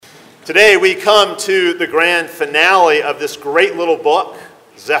Today we come to the grand finale of this great little book,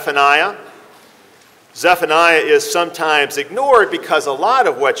 Zephaniah. Zephaniah is sometimes ignored because a lot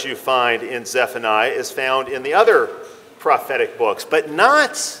of what you find in Zephaniah is found in the other prophetic books, but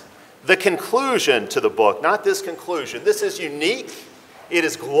not the conclusion to the book, not this conclusion. This is unique. It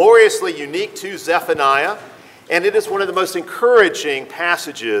is gloriously unique to Zephaniah, and it is one of the most encouraging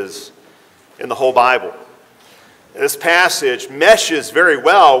passages in the whole Bible. This passage meshes very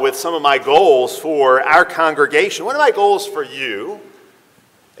well with some of my goals for our congregation. One of my goals for you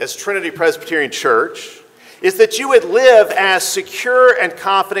as Trinity Presbyterian Church is that you would live as secure and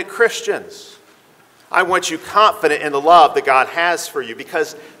confident Christians. I want you confident in the love that God has for you,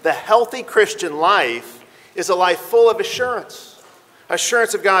 because the healthy Christian life is a life full of assurance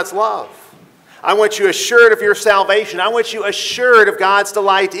of God's love. I want you assured of your salvation. I want you assured of God's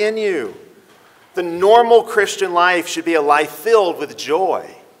delight in you. The normal Christian life should be a life filled with joy.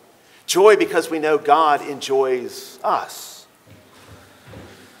 Joy because we know God enjoys us.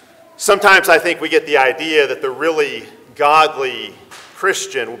 Sometimes I think we get the idea that the really godly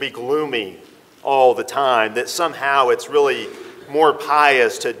Christian will be gloomy all the time, that somehow it's really more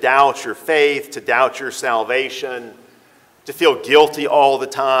pious to doubt your faith, to doubt your salvation, to feel guilty all the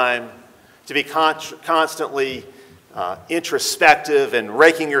time, to be constantly introspective and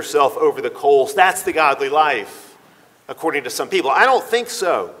raking yourself over the coals. That's the godly life, according to some people. I don't think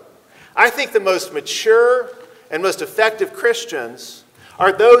so. I think the most mature and most effective Christians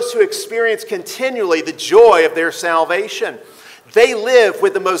are those who experience continually the joy of their salvation. They live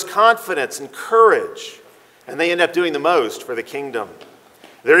with the most confidence and courage, and they end up doing the most for the kingdom.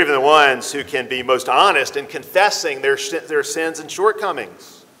 They're even the ones who can be most honest in confessing their sins and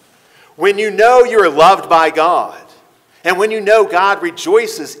shortcomings. When you know you're loved by God, and when you know God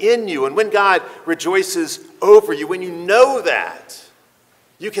rejoices in you, and when God rejoices over you, when you know that,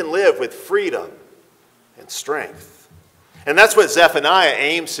 you can live with freedom and strength. And that's what Zephaniah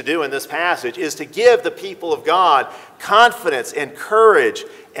aims to do in this passage, is to give the people of God confidence and courage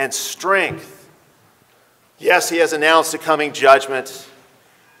and strength. Yes, he has announced a coming judgment.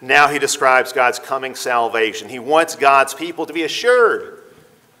 Now he describes God's coming salvation. He wants God's people to be assured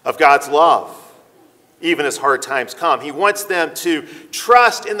of God's love, even as hard times come. He wants them to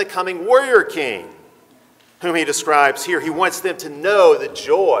trust in the coming warrior king, whom he describes here. He wants them to know the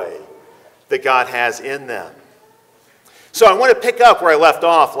joy that God has in them. So I want to pick up where I left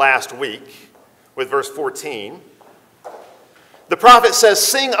off last week with verse 14. The prophet says,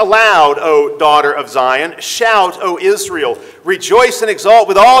 "Sing aloud, O daughter of Zion. Shout, O Israel. Rejoice and exult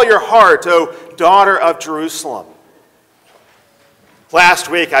with all your heart, O daughter of Jerusalem." Last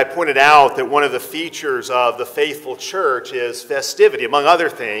week, I pointed out that one of the features of the faithful church is festivity. Among other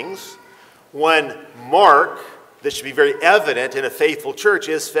things, one mark that should be very evident in a faithful church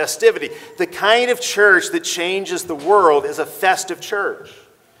is festivity. The kind of church that changes the world is a festive church.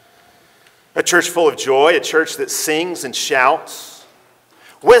 A church full of joy, a church that sings and shouts.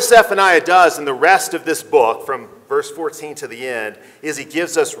 What Zephaniah does in the rest of this book, from verse 14 to the end, is he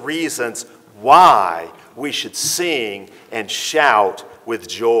gives us reasons why we should sing and shout with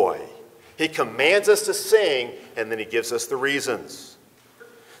joy. He commands us to sing, and then he gives us the reasons.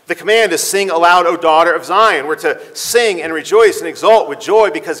 The command is, "Sing aloud, O daughter of Zion." We're to sing and rejoice and exult with joy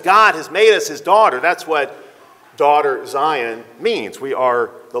because God has made us his daughter. That's what daughter Zion means. We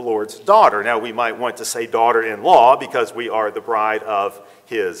are the Lord's daughter. Now, we might want to say daughter-in-law because we are the bride of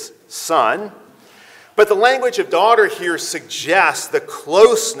his son. But the language of daughter here suggests the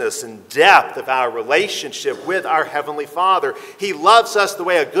closeness and depth of our relationship with our Heavenly Father. He loves us the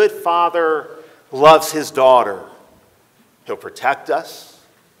way a good father loves his daughter. He'll protect us.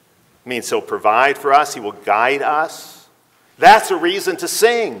 It means he'll provide for us. He will guide us. That's a reason to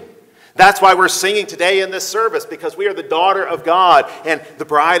sing. That's why we're singing today in this service, because we are the daughter of God and the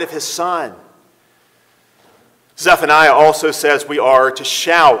bride of his son. Zephaniah also says we are to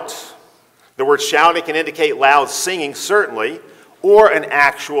shout. The word shouting can indicate loud singing, certainly, or an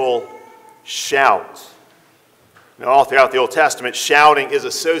actual shout. Now, all throughout the Old Testament, shouting is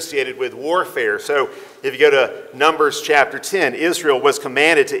associated with warfare. So if you go to Numbers chapter 10, Israel was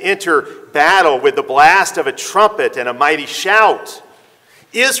commanded to enter battle with the blast of a trumpet and a mighty shout.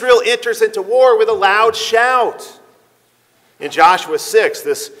 Israel enters into war with a loud shout. In Joshua 6,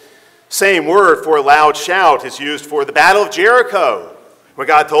 this same word for a loud shout is used for the Battle of Jericho, when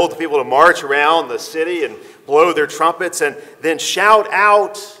God told the people to march around the city and blow their trumpets and then shout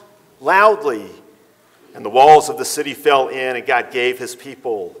out loudly. And the walls of the city fell in, and God gave his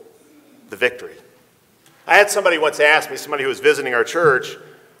people the victory. I had somebody once ask me, somebody who was visiting our church,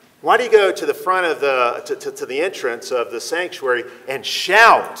 why do you go to the front of to the entrance of the sanctuary and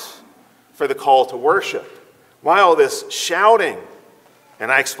shout for the call to worship? Why all this shouting?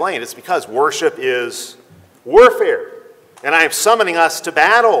 And I explained it's because worship is warfare, and I am summoning us to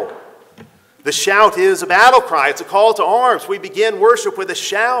battle. The shout is a battle cry. It's a call to arms. We begin worship with a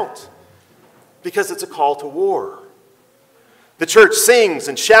shout because it's a call to war. The church sings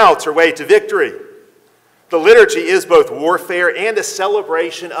and shouts her way to victory. The liturgy is both warfare and a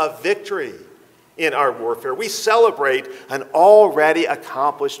celebration of victory in our warfare. We celebrate an already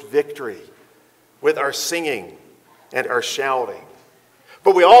accomplished victory with our singing and our shouting.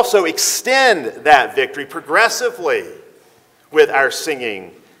 But we also extend that victory progressively with our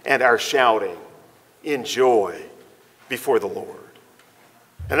singing and our shouting in joy before the Lord.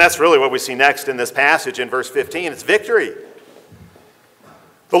 And that's really what we see next in this passage in verse 15. It's victory.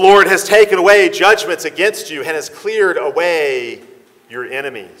 The Lord has taken away judgments against you and has cleared away your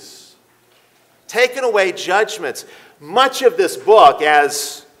enemies. Taken away judgments. Much of this book,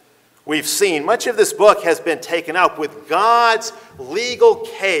 as we've seen, much of this book has been taken up with God's legal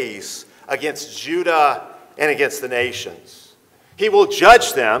case against Judah and against the nations. He will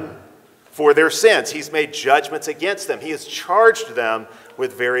judge them for their sins. He's made judgments against them. He has charged them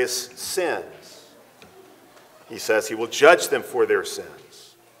with various sins. He says he will judge them for their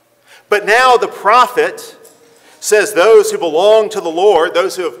sins. But now the prophet says those who belong to the Lord,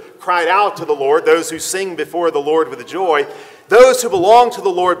 those who have cried out to the Lord, those who sing before the Lord with joy, those who belong to the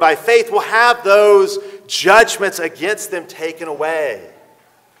Lord by faith will have those judgments against them taken away.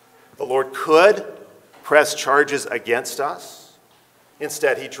 The Lord could press charges against us.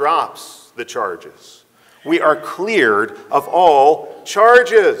 Instead, he drops the charges. We are cleared of all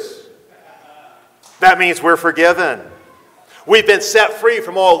charges. That means we're forgiven. We've been set free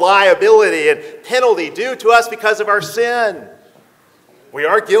from all liability and penalty due to us because of our sin. We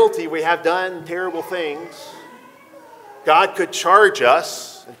are guilty. We have done terrible things. God could charge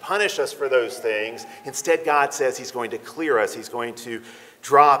us and punish us for those things. Instead, God says he's going to clear us. He's going to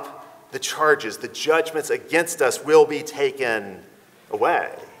drop the charges. The judgments against us will be taken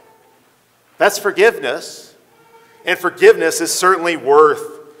away. That's forgiveness. And forgiveness is certainly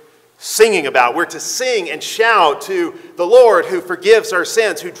worth singing about. We're to sing and shout to the Lord who forgives our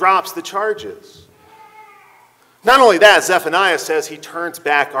sins, who drops the charges. Not only that, Zephaniah says he turns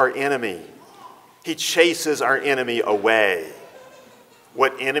back our enemy. He chases our enemy away.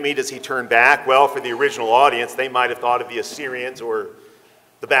 What enemy does he turn back? Well, for the original audience, they might have thought of the Assyrians or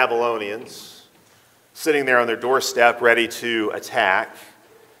the Babylonians sitting there on their doorstep ready to attack.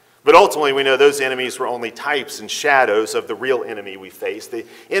 But ultimately, we know those enemies were only types and shadows of the real enemy we face. The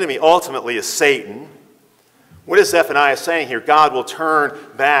enemy ultimately is Satan. What is Zephaniah saying here? God will turn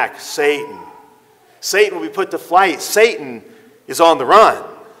back Satan. Satan will be put to flight. Satan is on the run.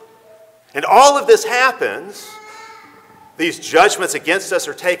 And all of this happens. These judgments against us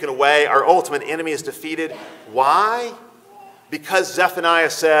are taken away. Our ultimate enemy is defeated. Why? Because Zephaniah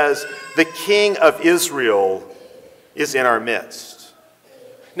says the King of Israel is in our midst.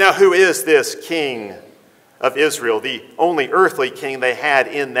 Now, who is this King of Israel? The only earthly king they had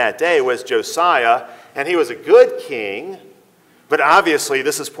in that day was Josiah, and he was a good king, but obviously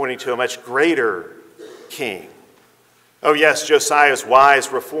this is pointing to a much greater king. Oh yes, Josiah's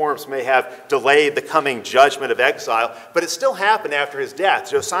wise reforms may have delayed the coming judgment of exile, but it still happened after his death.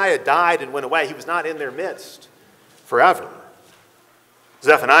 Josiah died and went away. He was not in their midst forever.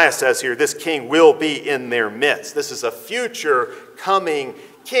 Zephaniah says here, this king will be in their midst. This is a future coming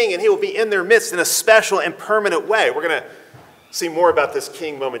king, and he will be in their midst in a special and permanent way. We're going to see more about this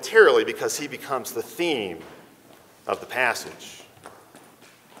king momentarily because he becomes the theme of the passage.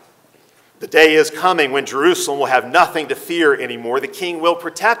 The day is coming when Jerusalem will have nothing to fear anymore. The king will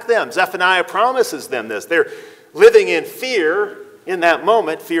protect them. Zephaniah promises them this. They're living in fear in that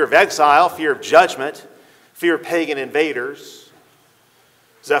moment, fear of exile, fear of judgment, fear of pagan invaders.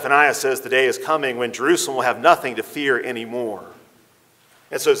 Zephaniah says the day is coming when Jerusalem will have nothing to fear anymore.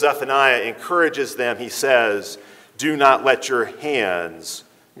 And so Zephaniah encourages them. He says, do not let your hands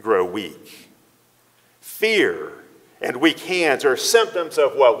grow weak. Fear and weak hands are symptoms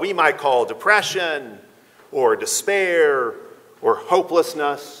of what we might call depression or despair or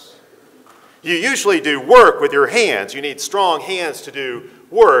hopelessness. You usually do work with your hands. You need strong hands to do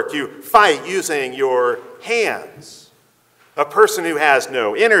work. You fight using your hands. A person who has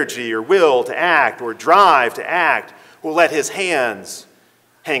no energy or will to act or drive to act will let his hands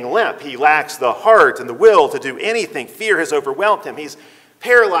hang limp. He lacks the heart and the will to do anything. Fear has overwhelmed him. He's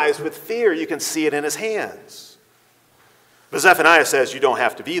paralyzed with fear. You can see it in his hands. But Zephaniah says you don't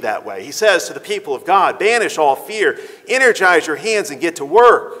have to be that way. He says to the people of God, banish all fear, energize your hands and get to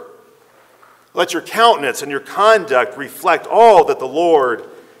work. Let your countenance and your conduct reflect all that the Lord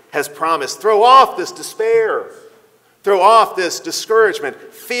has promised, throw off this despair. Throw off this discouragement.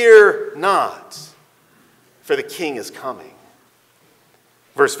 Fear not, for the king is coming.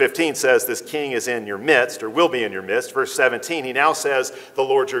 Verse 15 says this king is in your midst, or will be in your midst. Verse 17, he now says the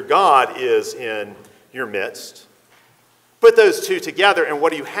Lord your God is in your midst. Put those two together, and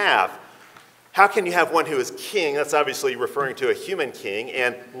what do you have? How can you have one who is king? That's obviously referring to a human king.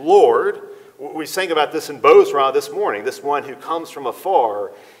 And Lord, we sang about this in Bozrah this morning. This one who comes from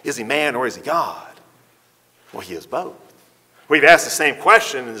afar, is he man or is he God? Well, he is both. We've asked the same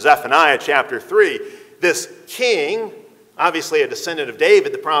question in Zephaniah chapter 3. This king, obviously a descendant of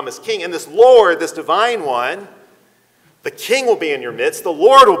David, the promised king, and this Lord, this divine one, the king will be in your midst, the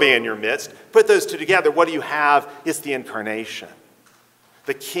Lord will be in your midst. Put those two together, what do you have? It's the incarnation.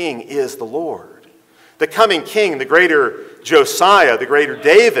 The king is the Lord. The coming king, the greater Josiah, the greater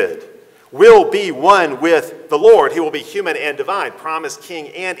David, will be one with the Lord. He will be human and divine, promised king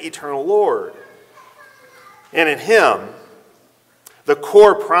and eternal Lord. And in him, the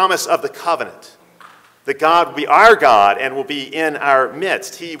core promise of the covenant, that God will be our God and will be in our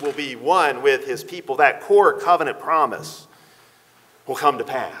midst. He will be one with his people. That core covenant promise will come to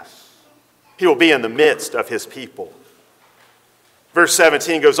pass. He will be in the midst of his people. Verse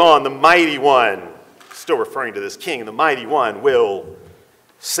 17 goes on, the mighty one, still referring to this king, the mighty one will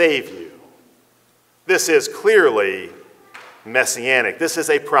save you. This is clearly messianic. This is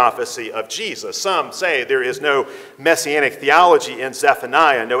a prophecy of Jesus. Some say there is no messianic theology in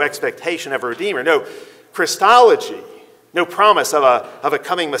Zephaniah, no expectation of a redeemer, no Christology, no promise of a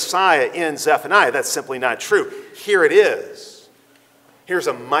coming Messiah in Zephaniah. That's simply not true. Here it is. Here's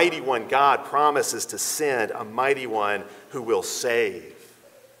a mighty one God promises to send, a mighty one who will save.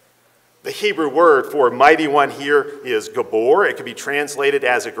 The Hebrew word for mighty one here is Gabor. It could be translated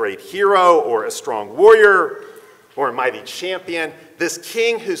as a great hero or a strong warrior or a mighty champion. This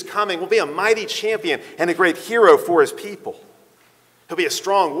king who's coming will be a mighty champion and a great hero for his people. He'll be a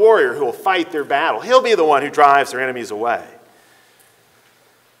strong warrior who will fight their battle. He'll be the one who drives their enemies away.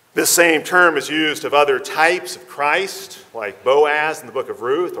 This same term is used of other types of Christ, like Boaz in the book of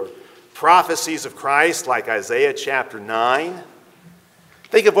Ruth, or prophecies of Christ, like Isaiah chapter 9.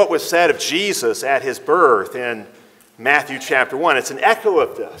 Think of what was said of Jesus at his birth in Matthew chapter 1. It's an echo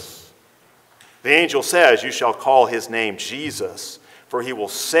of this. The angel says, "You shall call his name Jesus, for he will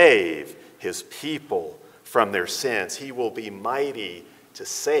save his people from their sins." He will be mighty to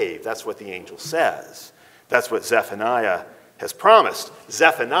save. That's what the angel says. That's what Zephaniah has promised.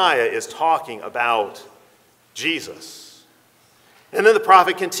 Zephaniah is talking about Jesus. And then the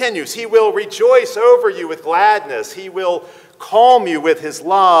prophet continues, he will rejoice over you with gladness. He will calm you with his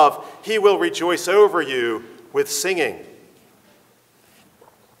love. He will rejoice over you with singing.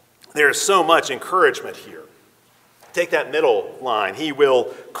 There is so much encouragement here. Take that middle line. He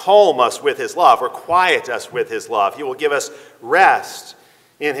will calm us with his love, or quiet us with his love. He will give us rest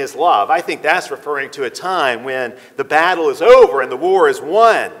in his love. I think that's referring to a time when the battle is over and the war is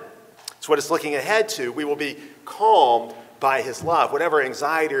won. It's what it's looking ahead to. We will be calmed by his love. Whatever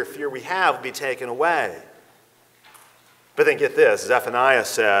anxiety or fear we have will be taken away. But then get this, Zephaniah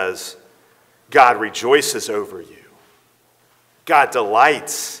says, God rejoices over you. God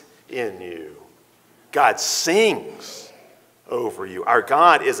delights in you. God sings over you. Our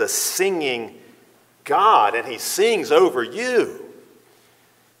God is a singing God, and he sings over you.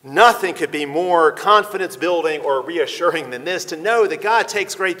 Nothing could be more confidence-building or reassuring than this, to know that God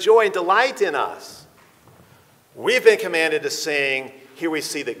takes great joy and delight in us. We've been commanded to sing. Here we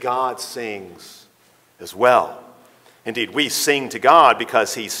see that God sings as well. Indeed, we sing to God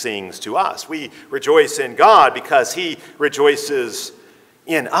because he sings to us. We rejoice in God because he rejoices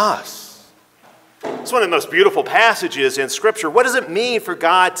in us. It's one of the most beautiful passages in Scripture. What does it mean for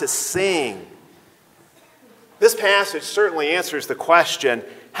God to sing? This passage certainly answers the question,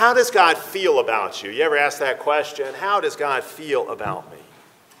 how does God feel about you? You ever ask that question? How does God feel about me?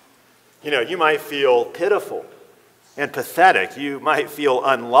 You know, you might feel pitiful and pathetic. You might feel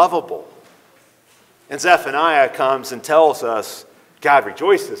unlovable. And Zephaniah comes and tells us God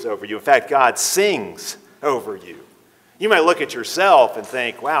rejoices over you. In fact, God sings over you. You might look at yourself and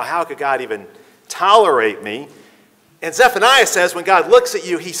think, wow, how could God even tolerate me? And Zephaniah says when God looks at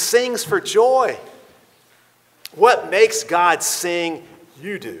you, he sings for joy. What makes God sing?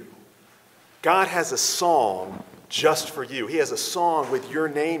 You do. God has a song just for you. He has a song with your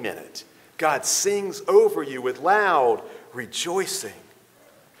name in it. God sings over you with loud rejoicing.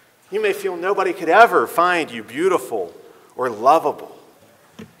 You may feel nobody could ever find you beautiful or lovable.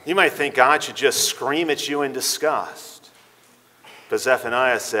 You might think God should just scream at you in disgust. But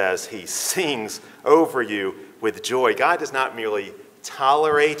Zephaniah says he sings over you with joy. God does not merely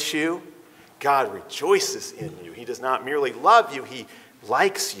tolerate you. God rejoices in you. He does not merely love you, he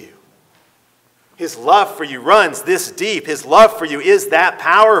likes you. His love for you runs this deep. His love for you is that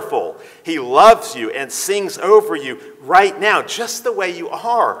powerful. He loves you and sings over you right now, just the way you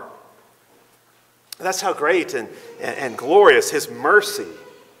are. That's how great and glorious his mercy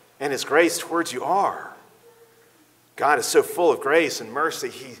and his grace towards you are. God is so full of grace and mercy.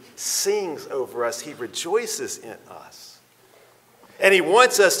 He sings over us. He rejoices in us. And he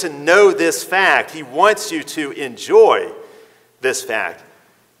wants us to know this fact. He wants you to enjoy this fact.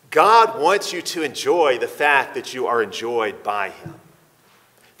 God wants you to enjoy the fact that you are enjoyed by him.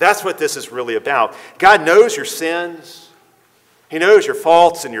 That's what this is really about. God knows your sins. He knows your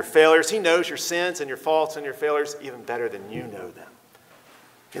faults and your failures. He knows your sins and your faults and your failures even better than you know them.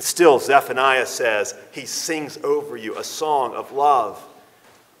 And still, Zephaniah says, he sings over you a song of love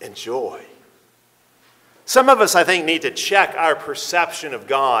and joy. Some of us, I think, need to check our perception of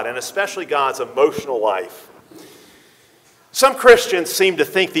God, and especially God's emotional life. Some Christians seem to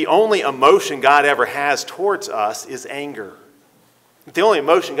think the only emotion God ever has towards us is anger. The only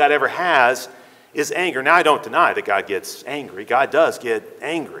emotion God ever has is anger. Now, I don't deny that God gets angry. God does get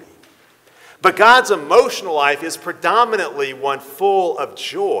angry. But God's emotional life is predominantly one full of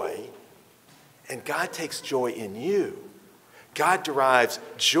joy, and God takes joy in you. God derives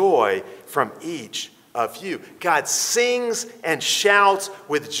joy from each of you. God sings and shouts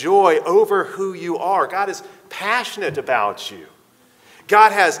with joy over who you are. God is passionate about you.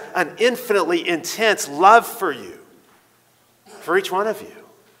 God has an infinitely intense love for you, for each one of you.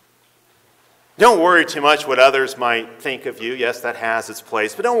 Don't worry too much what others might think of you. Yes, that has its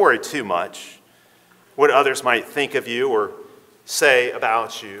place, but don't worry too much what others might think of you or say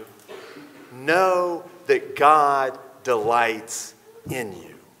about you. Know that God delights in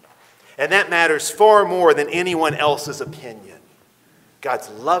you. And that matters far more than anyone else's opinion. God's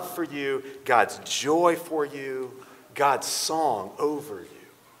love for you, God's joy for you, God's song over you.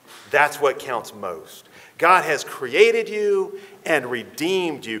 That's what counts most. God has created you and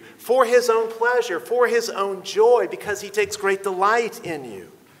redeemed you for his own pleasure, for his own joy, because he takes great delight in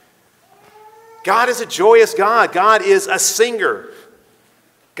you. God is a joyous God. God is a singer.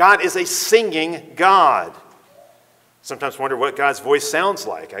 God is a singing God. Sometimes wonder what God's voice sounds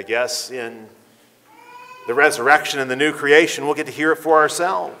like. I guess in the resurrection and the new creation, we'll get to hear it for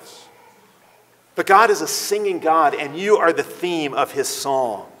ourselves. But God is a singing God, and you are the theme of his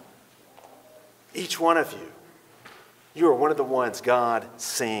song. Each one of you. You are one of the ones God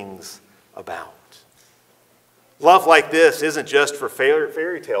sings about. Love like this isn't just for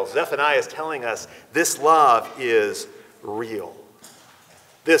fairy tales. Zephaniah is telling us this love is real.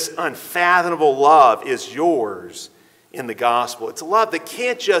 This unfathomable love is yours in the gospel. It's a love that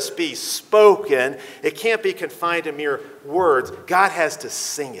can't just be spoken. It can't be confined to mere words. God has to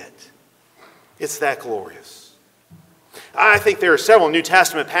sing it. It's that glorious. I think there are several New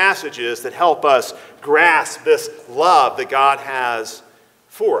Testament passages that help us grasp this love that God has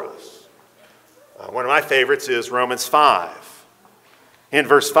for us. One of my favorites is Romans 5. In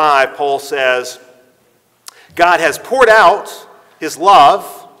verse 5, Paul says, God has poured out his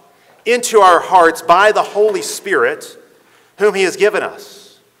love into our hearts by the Holy Spirit, whom he has given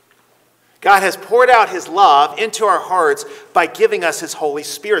us. God has poured out his love into our hearts by giving us his Holy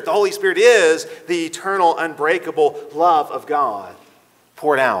Spirit. The Holy Spirit is the eternal, unbreakable love of God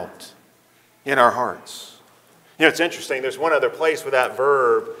poured out in our hearts. You know, it's interesting. There's one other place where that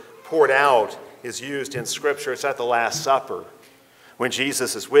verb, poured out, is used in Scripture. It's at the Last Supper, when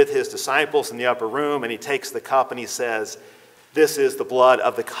Jesus is with his disciples in the upper room, and he takes the cup and he says, this is the blood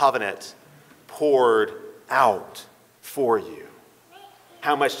of the covenant poured out for you.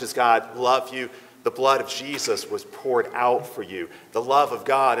 How much does God love you? The blood of Jesus was poured out for you. The love of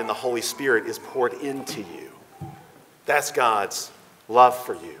God and the Holy Spirit is poured into you. That's God's love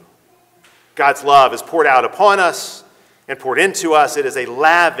for you. God's love is poured out upon us and poured into us. It is a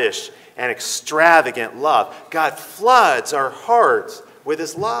lavish and extravagant love. God floods our hearts with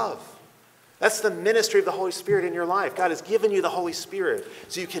his love. That's the ministry of the Holy Spirit in your life. God has given you the Holy Spirit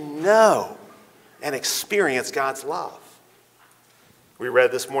so you can know and experience God's love. We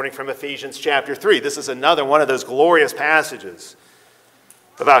read this morning from Ephesians chapter 3. This is another one of those glorious passages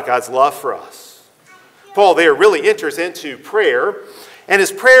about God's love for us. Paul there really enters into prayer, and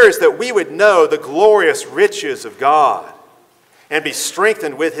his prayer is that we would know the glorious riches of God and be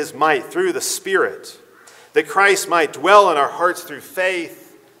strengthened with his might through the Spirit, that Christ might dwell in our hearts through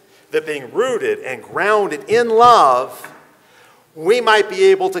faith, that being rooted and grounded in love, we might be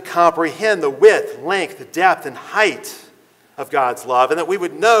able to comprehend the width, length, depth, and height of God's love, and that we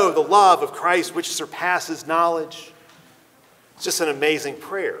would know the love of Christ which surpasses knowledge, It's just an amazing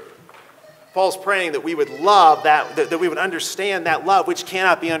prayer. Paul's praying that we would love that we would understand that love which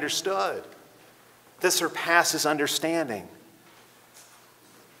cannot be understood, that surpasses understanding.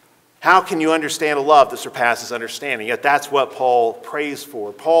 How can you understand a love that surpasses understanding? Yet that's what Paul prays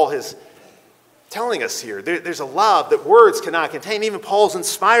for. Paul is telling us here, there's a love that words cannot contain. Even Paul's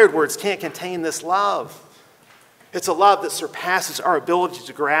inspired words can't contain this love. It's a love that surpasses our ability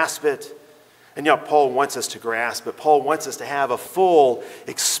to grasp it. And yet Paul wants us to grasp it. Paul wants us to have a full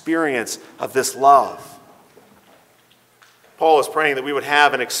experience of this love. Paul is praying that we would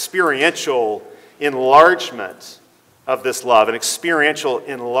have an experiential enlargement of this love, an experiential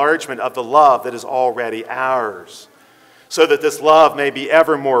enlargement of the love that is already ours, so that this love may be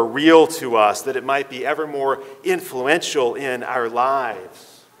ever more real to us, that it might be ever more influential in our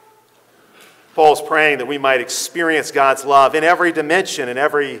lives. Paul's praying that we might experience God's love in every dimension, in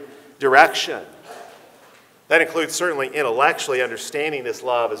every direction. That includes certainly intellectually understanding this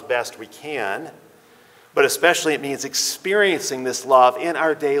love as best we can, but especially it means experiencing this love in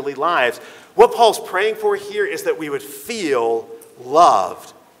our daily lives. What Paul's praying for here is that we would feel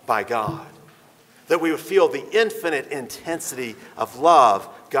loved by God, that we would feel the infinite intensity of love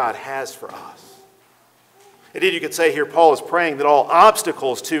God has for us. Indeed, you could say here Paul is praying that all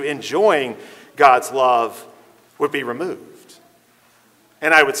obstacles to enjoying God's love would be removed.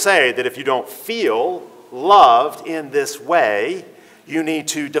 And I would say that if you don't feel loved in this way, you need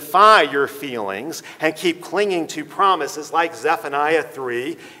to defy your feelings and keep clinging to promises like Zephaniah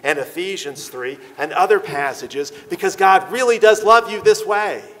 3 and Ephesians 3 and other passages, because God really does love you this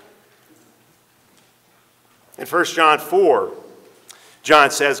way. In 1 John 4, John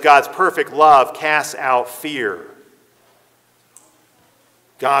says, God's perfect love casts out fear.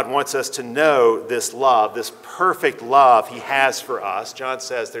 God wants us to know this love, this perfect love he has for us. John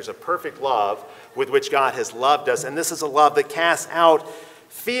says there's a perfect love with which God has loved us, and this is a love that casts out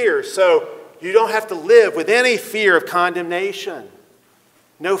fear. So you don't have to live with any fear of condemnation.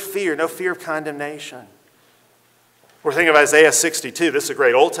 No fear of condemnation. We're thinking of Isaiah 62. This is a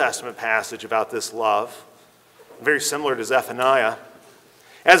great Old Testament passage about this love, very similar to Zephaniah.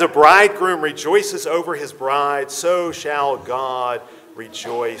 As a bridegroom rejoices over his bride, so shall God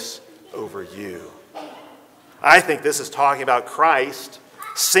rejoice over you. I think this is talking about Christ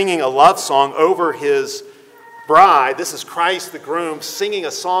singing a love song over his bride. This is Christ the groom singing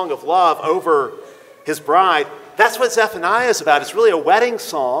a song of love over his bride. That's what Zephaniah is about. It's really a wedding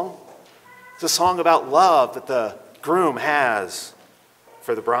song. It's a song about love that the groom has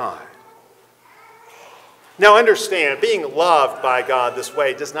for the bride. Now understand, being loved by God this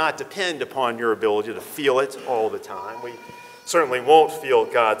way does not depend upon your ability to feel it all the time. We certainly won't feel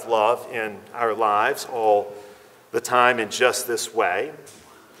God's love in our lives all the time in just this way.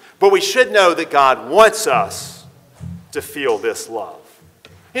 But we should know that God wants us to feel this love.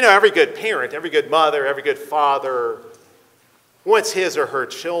 You know, every good parent, every good mother, every good father wants his or her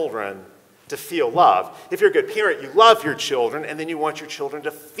children to feel love. If you're a good parent, you love your children, and then you want your children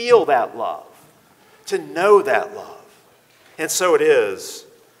to feel that love, to know that love. And so it is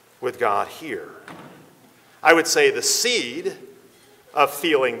with God here. I would say the seed of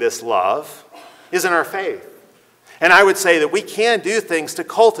feeling this love is in our faith. And I would say that we can do things to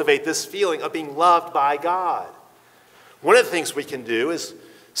cultivate this feeling of being loved by God. One of the things we can do is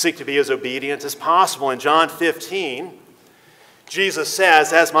seek to be as obedient as possible. In John 15, Jesus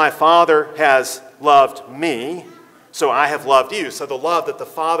says, "As my Father has loved me, so I have loved you." So the love that the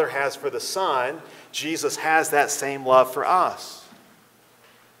Father has for the Son, Jesus has that same love for us.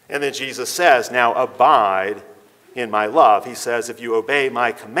 And then Jesus says, "Now abide in my love." He says, "If you obey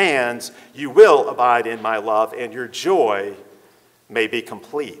my commands, you will abide in my love, and your joy may be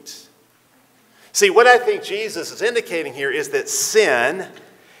complete." See, what I think Jesus is indicating here is that sin,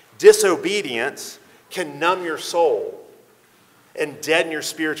 disobedience, can numb your soul and deaden your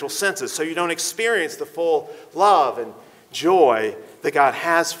spiritual senses, so you don't experience the full love and joy that God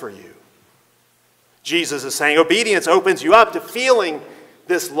has for you. Jesus is saying obedience opens you up to feeling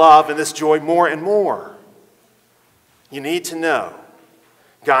this love and this joy more and more. You need to know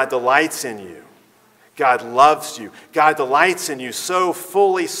God delights in you. God loves you. God delights in you so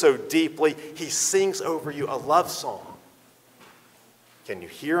fully, so deeply. He sings over you a love song. Can you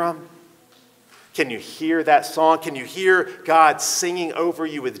hear him? Can you hear that song? Can you hear God singing over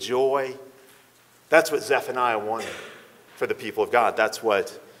you with joy? That's what Zephaniah wanted for the people of God. That's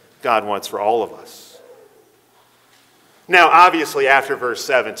what God wants for all of us. Now, obviously, after verse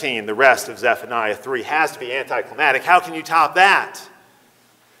 17, the rest of Zephaniah 3 has to be anticlimactic. How can you top that?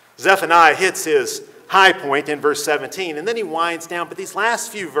 Zephaniah hits his high point in verse 17, and then he winds down. But these last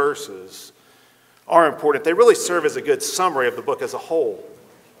few verses are important. They really serve as a good summary of the book as a whole.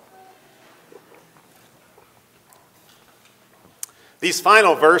 These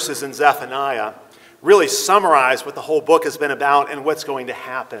final verses in Zephaniah really summarize what the whole book has been about and what's going to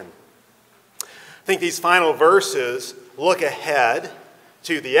happen. I think these final verses look ahead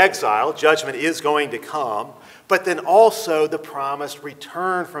to the exile. Judgment is going to come, but then also the promised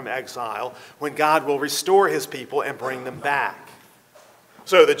return from exile when God will restore his people and bring them back.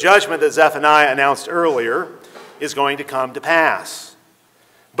 So the judgment that Zephaniah announced earlier is going to come to pass.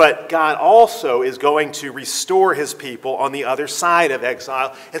 But God also is going to restore his people on the other side of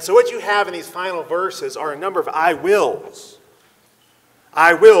exile. And so what you have in these final verses are a number of I wills.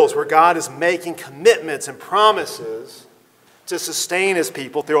 I wills where God is making commitments and promises to sustain his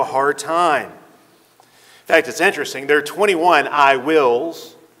people through a hard time. In fact, it's interesting. There are 21 I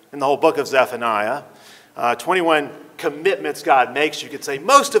wills in the whole book of Zephaniah. 21 commitments God makes. You could say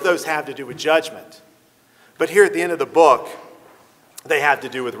most of those have to do with judgment. But here at the end of the book, they have to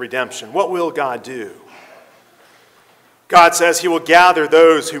do with redemption. What will God do? God says he will gather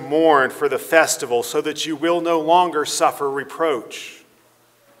those who mourn for the festival so that you will no longer suffer reproach.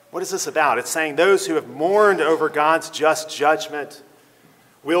 What is this about? It's saying those who have mourned over God's just judgment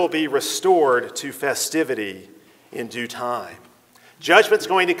will be restored to festivity in due time. Judgment's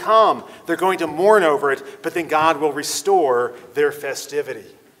going to come. They're going to mourn over it, but then God will restore their festivity.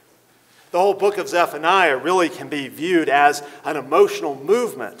 The whole book of Zephaniah really can be viewed as an emotional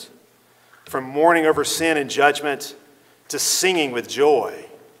movement from mourning over sin and judgment to singing with joy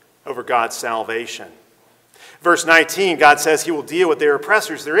over God's salvation. Verse 19, God says he will deal with their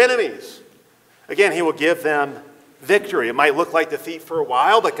oppressors, their enemies. Again, he will give them victory. It might look like defeat for a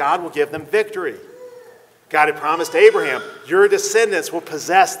while, but God will give them victory. God had promised Abraham, your descendants will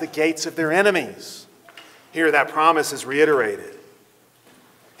possess the gates of their enemies. Here that promise is reiterated.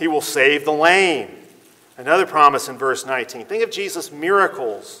 He will save the lame. Another promise in verse 19. Think of Jesus'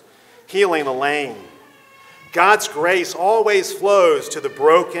 miracles, healing the lame. God's grace always flows to the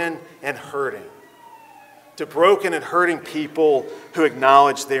broken and hurting. To broken and hurting people who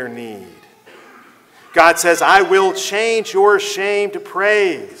acknowledge their need. God says, I will change your shame to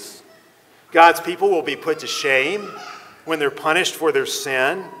praise. God's people will be put to shame when they're punished for their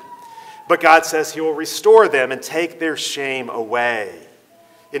sin. But God says he will restore them and take their shame away.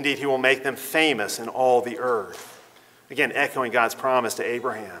 Indeed, he will make them famous in all the earth. Again, echoing God's promise to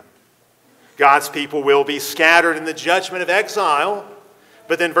Abraham. God's people will be scattered in the judgment of exile.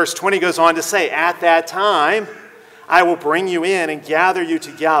 But then verse 20 goes on to say, at that time, I will bring you in and gather you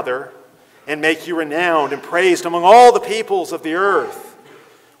together and make you renowned and praised among all the peoples of the earth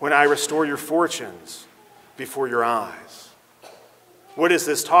when I restore your fortunes before your eyes. What is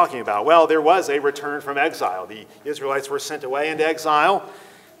this talking about? Well, there was a return from exile. The Israelites were sent away into exile.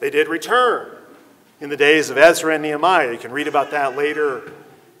 They did return in the days of Ezra and Nehemiah. You can read about that later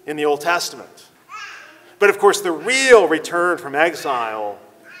in the Old Testament. But of course, the real return from exile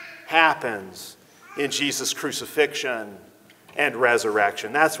happens in Jesus' crucifixion and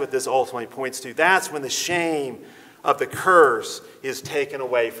resurrection. That's what this ultimately points to. That's when the shame of the curse is taken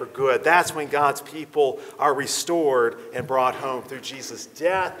away for good. That's when God's people are restored and brought home through Jesus'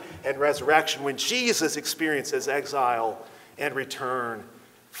 death and resurrection, when Jesus experiences exile and return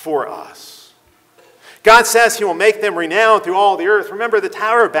for us. God says he will make them renowned through all the earth. Remember, the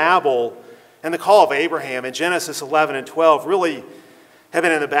Tower of Babel and the call of Abraham in Genesis 11 and 12 really have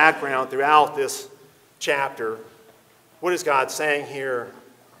been in the background throughout this chapter. What is God saying here?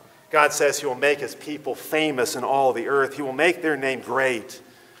 God says he will make his people famous in all the earth. He will make their name great.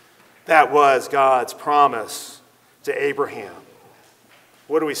 That was God's promise to Abraham.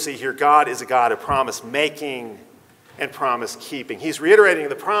 What do we see here? God is a God of promise making and promise keeping. He's reiterating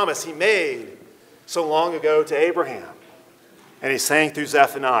the promise he made so long ago to Abraham. And he's saying through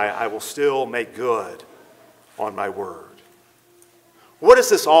Zephaniah, I will still make good on my word. What is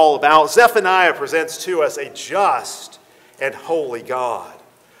this all about? Zephaniah presents to us a just and holy God.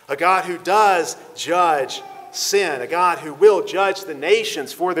 A God who does judge sin. A God who will judge the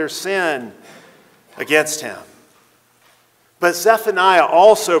nations for their sin against him. But Zephaniah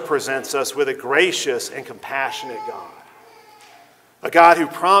also presents us with a gracious and compassionate God. A God who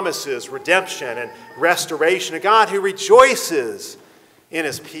promises redemption and restoration. A God who rejoices in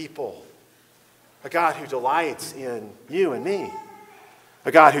his people. A God who delights in you and me.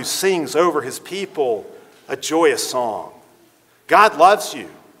 A God who sings over his people a joyous song. God loves you,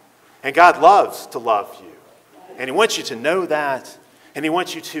 and God loves to love you. And he wants you to know that, and he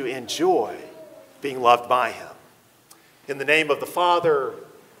wants you to enjoy being loved by him. In the name of the Father,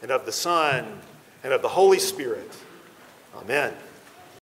 and of the Son, and of the Holy Spirit. Amen.